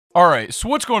Alright, so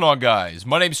what's going on, guys?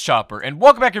 My name's Chopper, and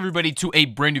welcome back everybody to a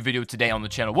brand new video today on the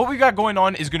channel. What we got going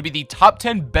on is going to be the top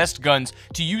 10 best guns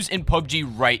to use in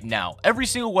PUBG right now. Every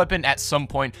single weapon at some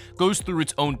point goes through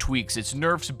its own tweaks, its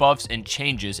nerfs, buffs, and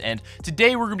changes, and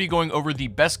today we're going to be going over the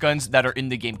best guns that are in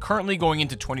the game currently going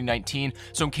into 2019.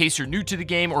 So in case you're new to the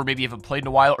game, or maybe you haven't played in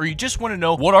a while, or you just want to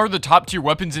know what are the top tier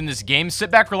weapons in this game,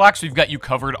 sit back, relax, we've got you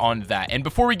covered on that. And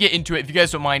before we get into it, if you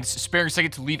guys don't mind sparing a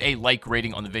second to leave a like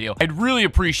rating on the video, I'd really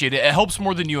appreciate it. It helps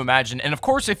more than you imagine. And of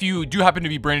course, if you do happen to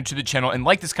be brand new to the channel and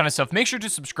like this kind of stuff, make sure to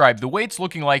subscribe. The way it's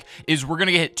looking like is we're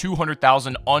gonna hit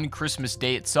 200,000 on Christmas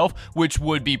Day itself, which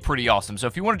would be pretty awesome. So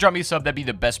if you want to drop me a sub, that'd be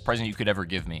the best present you could ever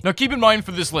give me. Now keep in mind,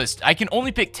 for this list, I can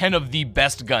only pick 10 of the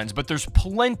best guns, but there's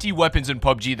plenty weapons in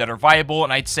PUBG that are viable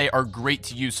and I'd say are great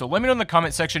to use. So let me know in the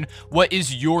comment section, what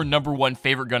is your #1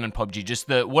 favorite gun in PUBG? Just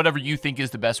whatever you think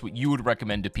is the best, what you would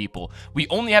recommend to people. We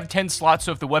only have 10 slots,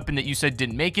 so if the weapon that you said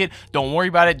didn't make it, don't worry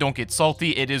about it, don't get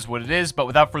salty. It is what it is. But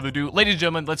without further ado, ladies and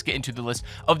gentlemen, let's get into the list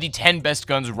of the 10 best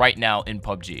guns right now in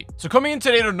PUBG. So coming in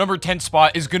today at our number 10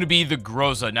 spot is going to be the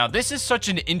Groza. Now this is such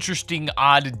an interesting,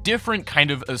 odd, different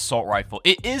kind of assault rifle.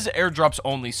 It is airdrops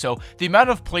only, so the amount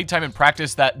of playtime and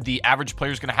practice that the average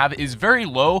player is going to have is very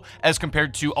low as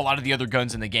compared to a lot of the other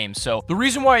guns in the game. So the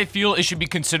reason why I feel it should be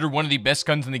considered one of the best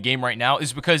guns in the game right now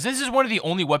is because this is one of the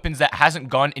only weapons that hasn't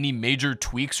gone any major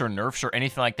tweaks or nerfs or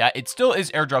anything like that. It still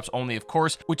is airdrops only, of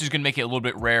course, which is going to make it a little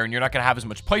bit rare and you're not going to have as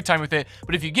much playtime with it.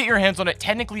 But if you get your hands on it,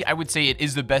 technically I would say it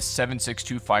is the best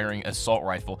 7.62 firing assault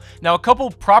rifle. Now a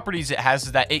couple properties it has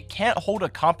is that it can't hold a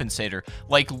compensator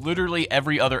like literally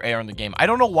every other AR in the game. I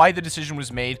don't know why the decision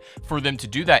was made for them to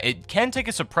do that. It can take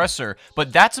a suppressor,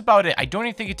 but that's about it. I don't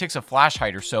even think it takes a flash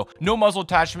hider, so no muzzle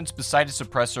attachments besides a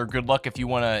suppressor. Good luck if you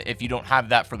don't have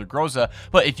that for the Groza.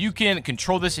 But if you can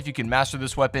control this, if you can master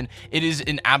this weapon, it is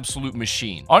an absolute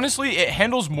machine. Honestly, it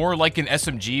handles more like an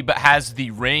SMG but has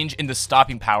the range and the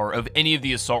stopping power of any of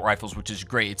the assault rifles, which is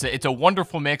great. It's a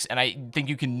wonderful mix, and I think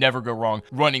you can never go wrong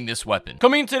running this weapon.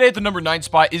 Coming in today at the number 9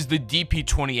 spot is the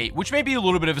DP28, which may be a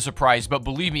little bit of a surprise, but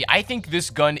believe me, I think this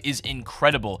gun is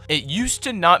incredible. It used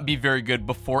to not be very good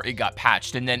before it got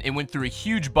patched, and then it went through a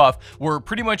huge buff where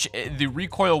pretty much the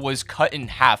recoil was cut in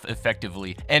half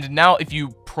effectively. And now if you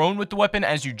prone with the weapon,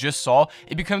 as you just saw,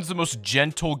 it becomes the most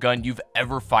gentle gun you've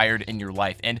ever fired in your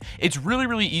life, and it's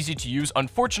really easy to use.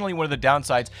 Unfortunately, one of the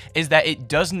downsides is that it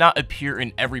does not appear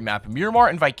in every map. Miramar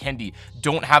and Vikendi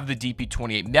don't have the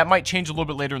DP28. That might change a little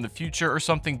bit later in the future or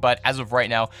something, but as of right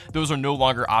now, those are no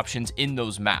longer options in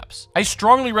those maps. I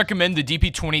strongly recommend the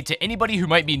DP28 to anybody who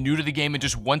might be new to the game and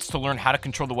just wants to learn how to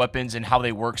control the weapons and how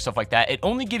they work, stuff like that. It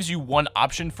only gives you one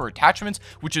option for attachments,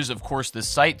 which is of course the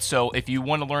sight. So if you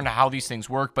want to learn how these things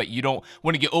work, but you don't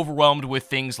want to get overwhelmed with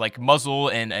things like muzzle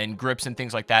and grips and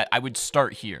things like that, I would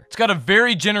start here. It's got a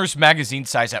very generous magazine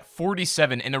size at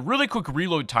 47 and a really quick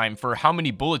reload time for how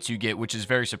many bullets you get, which is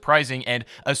very surprising, and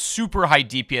a super high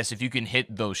DPS if you can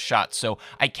hit those shots. So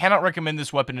I cannot recommend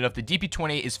this weapon enough. The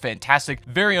DP28 is fantastic,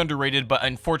 very underrated, but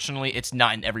unfortunately it's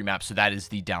not in every map, so that is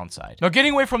the downside. Now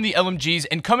getting away from the LMGs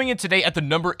and coming in today at the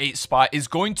number 8 spot is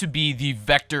going to be the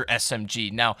Vector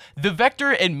SMG. Now the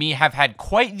Vector and me have had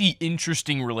quite the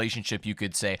interesting relationship, you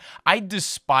could say. I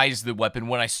despised the weapon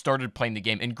when I started playing the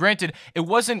game, and granted, it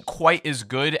wasn't quite as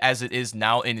good as it is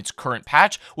now in its current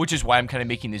patch, which is why I'm kind of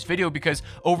making this video, because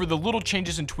over the little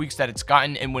changes and tweaks that it's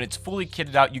gotten, and when it's fully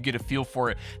kitted out, you get a feel for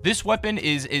it. This weapon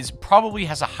is probably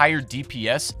has a higher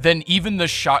DPS than even the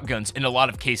shotguns in a lot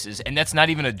of cases, and that's not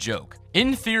even a joke.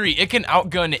 In theory, it can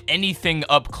outgun anything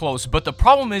up close, but the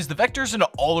problem is the Vector is an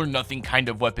all or nothing kind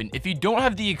of weapon. If you don't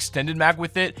have the extended mag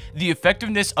with it, the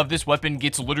effectiveness of this weapon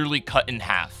gets literally cut in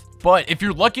half. But if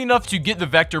you're lucky enough to get the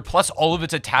Vector plus all of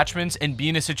its attachments and be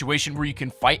in a situation where you can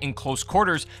fight in close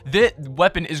quarters, that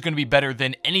weapon is going to be better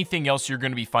than anything else you're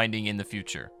going to be finding in the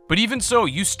future. But even so,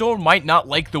 you still might not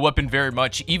like the weapon very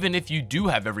much, even if you do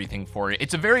have everything for it.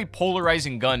 It's a very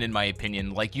polarizing gun, in my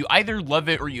opinion. Like, you either love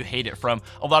it or you hate it, from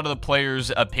a lot of the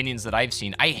players' opinions that I've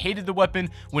seen. I hated the weapon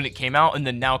when it came out, and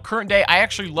then now, current day, I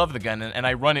actually love the gun, and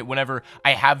I run it whenever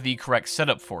I have the correct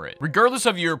setup for it. Regardless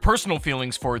of your personal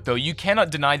feelings for it, though, you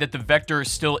cannot deny that the Vector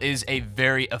still is a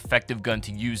very effective gun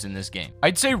to use in this game.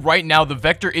 I'd say right now, the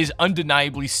Vector is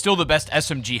undeniably still the best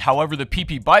SMG. However, the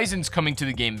PP Bison's coming to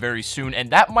the game very soon, and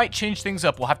that might change things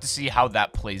up. We'll have to see how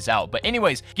that plays out. But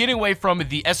anyways, getting away from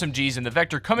the SMGs and the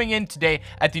Vector, coming in today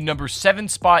at the number 7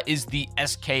 spot is the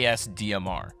SKS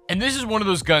DMR. And this is one of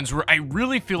those guns where I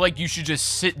really feel like you should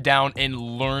just sit down and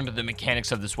learn the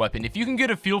mechanics of this weapon. If you can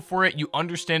get a feel for it, you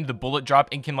understand the bullet drop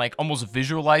and can like almost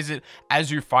visualize it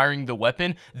as you're firing the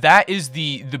weapon, that is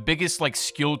the biggest like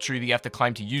skill tree that you have to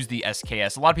climb to use the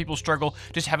SKS. A lot of people struggle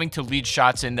just having to lead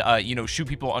shots and you know, shoot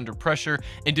people under pressure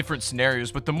in different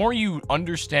scenarios, but the more you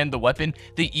understand the weapon,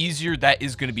 the easier that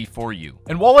is going to be for you.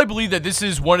 And while I believe that this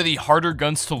is one of the harder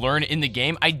guns to learn in the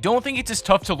game, I don't think it's as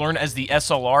tough to learn as the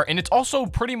SLR, and it's also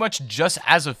pretty much just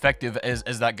as effective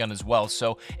as that gun as well,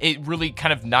 so it really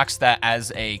kind of knocks that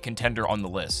as a contender on the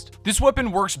list. This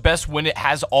weapon works best when it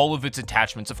has all of its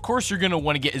attachments. Of course, you're going to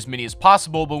want to get as many as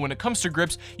possible, but when it comes to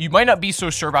grips, you might not be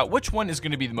so sure about which one is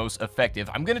going to be the most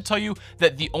effective. I'm going to tell you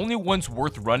that the only ones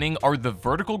worth running are the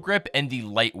vertical grip and the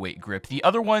lightweight grip. The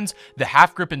other ones, the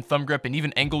half grip and thumb grip and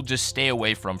even angle, just stay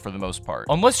away from for the most part.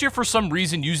 Unless you're for some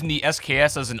reason using the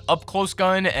SKS as an up-close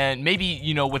gun, and maybe,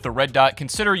 you know, with a red dot,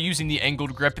 consider using the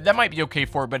angled grip. That might be okay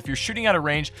for it, but if you're shooting out of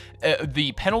range,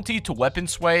 the penalty to weapon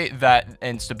sway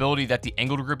and stability that the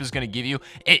angled grip is going to give you,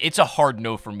 it's a hard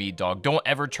no for me, dog. Don't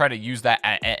ever try to use that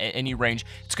at any range.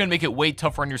 It's going to make it way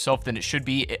tougher on yourself than it should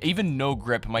be. Even no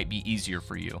grip might be easier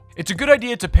for you. It's a good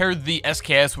idea to pair the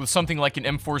SKS with something like an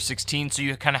M416 so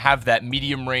you kind of have that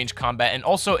medium range combat, and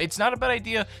also it's not a bad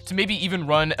idea to maybe even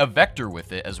run a vector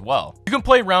with it as well. You can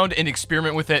play around and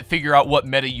experiment with it, figure out what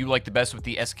meta you like the best with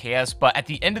the SKS, but at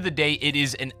the end of the day, it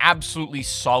is an absolutely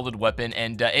solid weapon,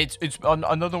 and it's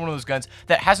another one of those guns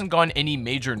that hasn't gone any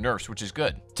major nerfs, which is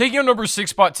good. Taking our number 6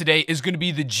 spot today is going to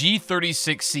be the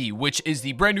G36C, which is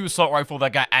the brand new assault rifle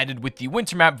that got added with the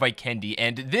winter map Vikendi,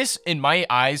 and this, in my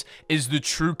eyes, is the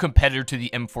true competitor to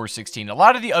the M416. A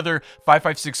lot of the other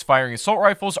 5.56 firing assault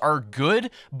rifles are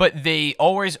good, but they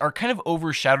always are kind of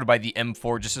overshadowed by the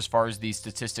M4 just as far as the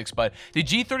statistics, but the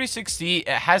G36C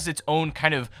has its own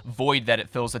kind of void that it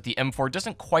fills that the M4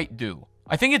 doesn't quite do.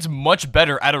 I think it's much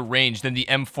better at a range than the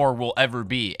M4 will ever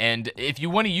be, and if you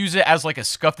want to use it as like a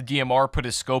scuffed DMR, put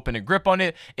a scope and a grip on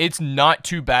it, it's not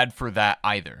too bad for that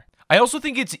either. I also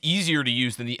think it's easier to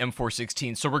use than the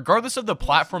M416, so regardless of the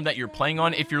platform that you're playing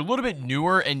on, if you're a little bit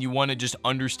newer and you want to just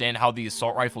understand how the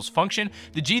assault rifles function,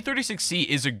 the G36C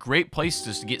is a great place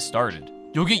to get started.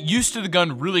 You'll get used to the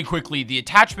gun really quickly. The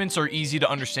attachments are easy to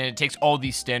understand. It takes all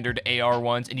these standard AR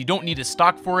ones, and you don't need a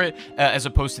stock for it, as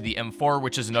opposed to the M4,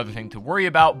 which is another thing to worry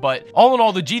about. But all in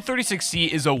all, the G36C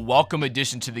is a welcome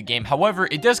addition to the game. However,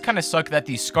 it does kind of suck that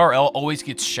the SCAR-L always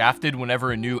gets shafted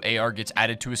whenever a new AR gets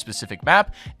added to a specific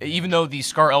map. Even though the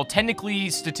SCAR-L technically,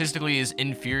 statistically, is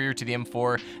inferior to the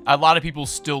M4, a lot of people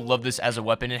still love this as a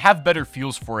weapon and have better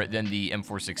feels for it than the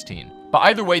M416. But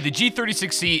either way, the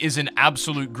G36C is an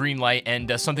absolute green light, and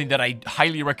something that I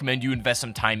highly recommend you invest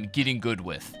some time getting good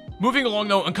with. Moving along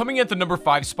though, and coming at the number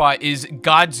 5 spot is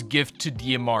God's gift to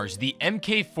DMRs, the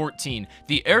MK14,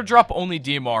 the airdrop only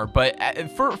DMR, but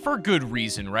for good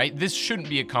reason, right? This shouldn't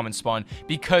be a common spawn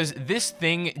because this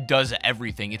thing does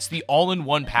everything. It's the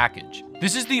all-in-one package.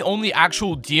 This is the only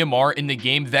actual DMR in the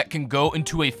game that can go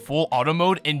into a full auto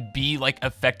mode and be like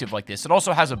effective like this. It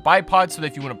also has a bipod so that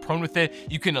if you want to prone with it,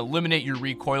 you can eliminate your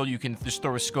recoil. You can just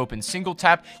throw a scope and single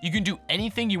tap. You can do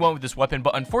anything you want with this weapon,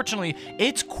 but unfortunately,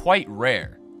 it's quite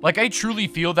rare. Like, I truly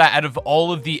feel that out of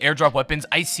all of the airdrop weapons,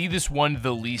 I see this one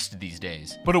the least these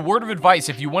days. But a word of advice,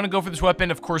 if you want to go for this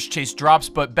weapon, of course, chase drops,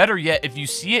 but better yet, if you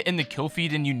see it in the kill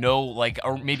feed and you know, like,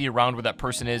 or maybe around where that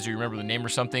person is, or you remember the name or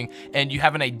something, and you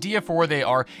have an idea for where they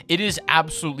are, it is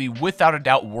absolutely, without a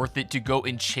doubt, worth it to go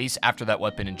and chase after that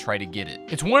weapon and try to get it.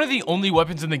 It's one of the only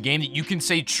weapons in the game that you can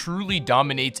say truly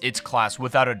dominates its class,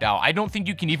 without a doubt. I don't think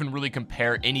you can even really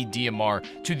compare any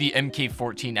DMR to the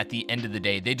MK14 at the end of the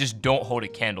day. They just don't hold a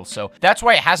candle. So that's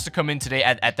why it has to come in today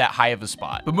at that high of a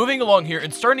spot. But moving along here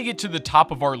and starting to get to the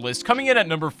top of our list, coming in at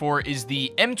number 4 is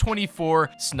the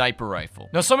M24 sniper rifle.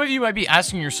 Now, some of you might be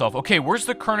asking yourself, okay, where's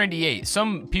the Kar98?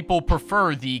 Some people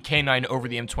prefer the K9 over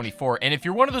the M24. And if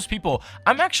you're one of those people,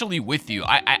 I'm actually with you.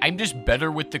 I'm just better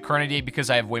with the Kar98 because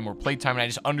I have way more playtime and I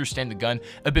just understand the gun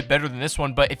a bit better than this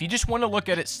one. But if you just want to look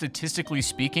at it statistically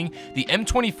speaking, the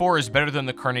M24 is better than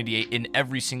the Kar98 in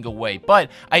every single way. But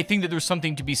I think that there's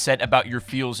something to be said about your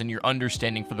feels and your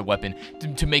understanding for the weapon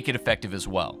to make it effective as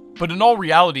well. But in all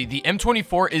reality, the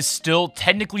M24 is still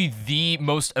technically the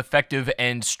most effective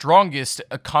and strongest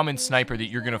common sniper that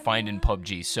you're going to find in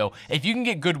PUBG. So if you can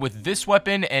get good with this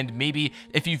weapon, and maybe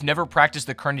if you've never practiced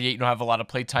the Kar98, you don't have a lot of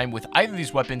playtime with either of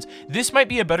these weapons, this might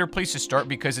be a better place to start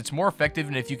because it's more effective,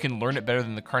 and if you can learn it better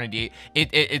than the Kar98,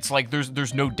 it's like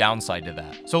there's no downside to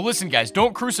that. So listen, guys,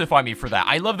 don't crucify me for that.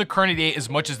 I love the Kar98 as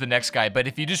much as the next guy, but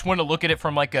if you just want to look at it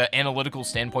from like an analytical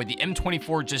standpoint, the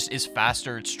M24 just is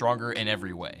faster, it's stronger in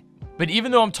every way. But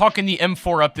even though I'm talking the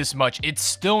M4 up this much, it's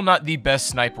still not the best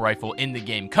sniper rifle in the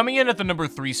game. Coming in at the number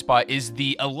 3 spot is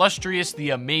the illustrious, the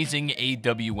amazing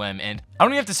AWM, and I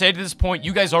don't even have to say it at this point,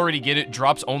 you guys already get it,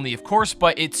 drops only of course,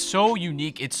 but it's so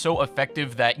unique, it's so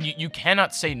effective that you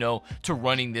cannot say no to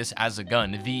running this as a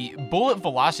gun. The bullet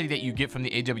velocity that you get from the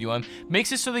AWM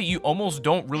makes it so that you almost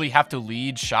don't really have to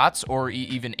lead shots or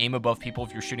even aim above people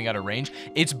if you're shooting out of range.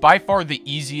 It's by far the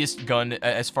easiest gun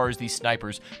as far as these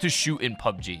snipers to shoot in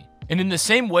PUBG. And in the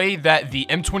same way that the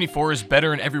M24 is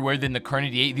better in every way than the Kar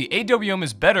 98, the AWM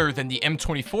is better than the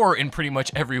M24 in pretty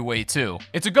much every way too.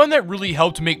 It's a gun that really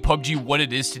helped make PUBG what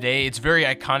it is today. It's very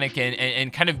iconic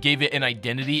and kind of gave it an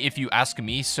identity if you ask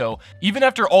me. So even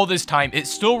after all this time, it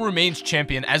still remains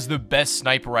champion as the best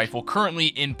sniper rifle currently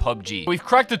in PUBG. We've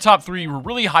cracked the top 3, we're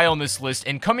really high on this list,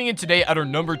 and coming in today at our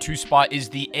number 2 spot is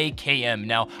the AKM.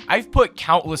 Now, I've put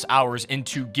countless hours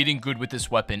into getting good with this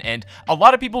weapon, and a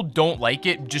lot of people don't like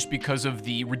it just because of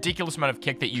the ridiculous amount of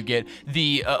kick that you get,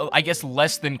 the, I guess,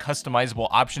 less than customizable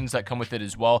options that come with it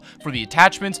as well for the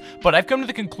attachments, but I've come to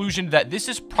the conclusion that this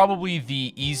is probably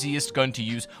the easiest gun to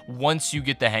use once you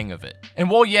get the hang of it. And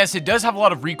while yes, it does have a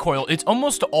lot of recoil, it's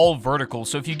almost all vertical,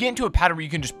 so if you get into a pattern where you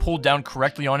can just pull down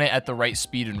correctly on it at the right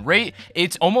speed and rate,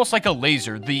 it's almost like a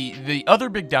laser. The other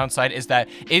big downside is that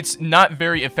it's not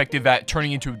very effective at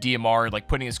turning into a DMR, like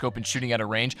putting a scope and shooting at a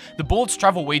range. The bullets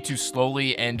travel way too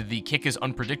slowly and the kick is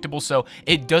unpredictable, so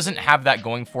it doesn't have that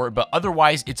going for it, but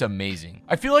otherwise it's amazing.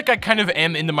 I feel like I kind of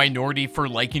am in the minority for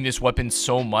liking this weapon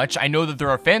so much. I know that there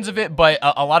are fans of it, but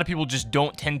a lot of people just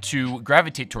don't tend to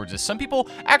gravitate towards this. Some people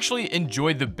actually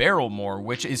enjoy the barrel more,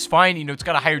 which is fine. You know, it's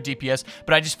got a higher DPS,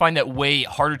 but I just find that way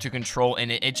harder to control,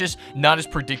 and it's just not as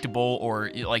predictable or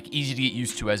like easy to get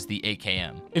used to as the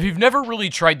AKM. If you've never really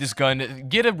tried this gun,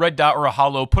 get a red dot or a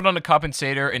hollow, put on a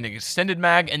compensator and an extended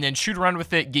mag, and then shoot around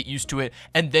with it, get used to it,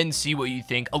 and then see what you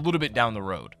think a little bit down the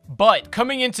road. But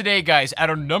coming in today, guys, at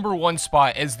our number 1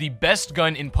 spot as the best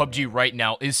gun in PUBG right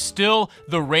now is still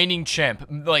the reigning champ,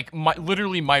 like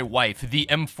literally my wife, the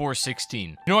M416.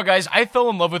 You know what, guys? I fell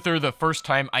in love with her the first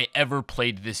time I ever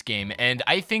played this game, and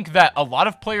I think that a lot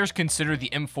of players consider the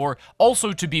M4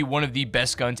 also to be one of the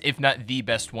best guns, if not the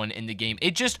best one in the game.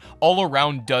 It just all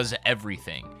around does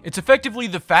everything. It's effectively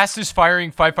the fastest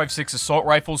firing 5.56 assault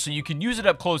rifle, so you can use it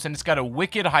up close, and it's got a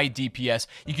wicked high DPS.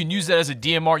 You can use that as a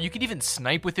DMR. You can even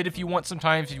snipe with it if you want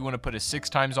sometimes, if you want to put a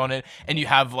 6x on it, and you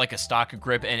have like a stock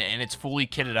grip and it's fully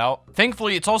kitted out.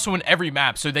 Thankfully, it's also in every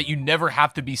map so that you never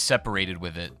have to be separated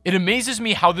with it. It amazes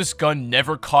me how this gun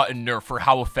never caught a nerf for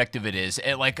how effective it is.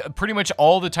 Like pretty much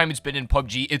all the time it's been in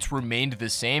PUBG, it's remained the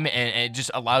same, and it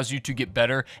just allows you to get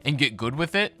better and get good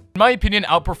with it. In my opinion,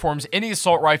 outperforms any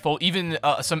assault rifle, even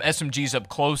some SMGs up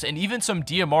close, and even some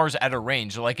DMRs at a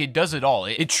range. Like, it does it all.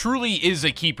 It truly is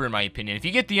a keeper in my opinion. If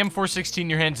you get the M416 in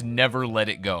your hands, never let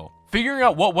it go. Figuring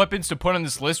out what weapons to put on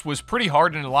this list was pretty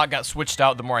hard, and a lot got switched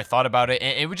out the more I thought about it,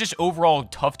 and it was just overall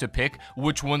tough to pick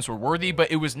which ones were worthy, but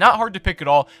it was not hard to pick at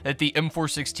all that the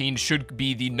M416 should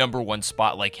be the number 1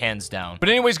 spot, like hands down. But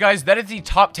anyways, guys, that is the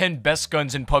top 10 best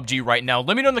guns in PUBG right now.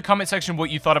 Let me know in the comment section what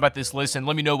you thought about this list, and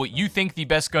let me know what you think the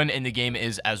best gun in the game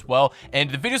is as well. And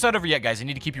the video's not over yet, guys. I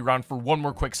need to keep you around for one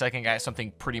more quick second. I got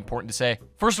something pretty important to say.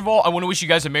 First of all, I want to wish you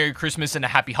guys a Merry Christmas and a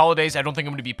Happy Holidays. I don't think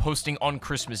I'm going to be posting on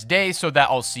Christmas Day, so that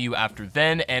I'll see you after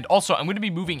then. And also, I'm going to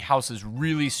be moving houses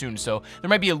really soon, so there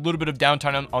might be a little bit of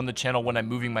downtime on the channel when I'm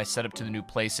moving my setup to the new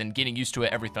place and getting used to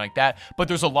it, everything like that, but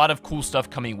there's a lot of cool stuff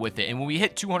coming with it. And when we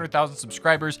hit 200,000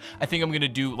 subscribers, I think I'm going to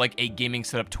do like a gaming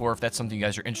setup tour. If that's something you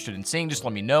guys are interested in seeing, just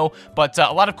let me know. But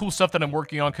a lot of cool stuff that I'm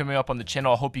working on coming up on the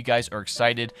channel. I hope you guys are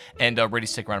excited and ready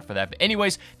to stick around for that. But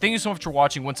anyways, thank you so much for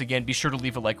watching. Once again, be sure to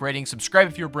leave a like, rating, subscribe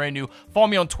if you're brand new, follow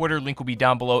me on Twitter, link will be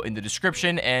down below in the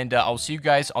description, and I'll see you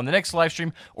guys on the next live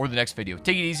stream or the next video.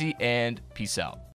 Take it easy and peace out.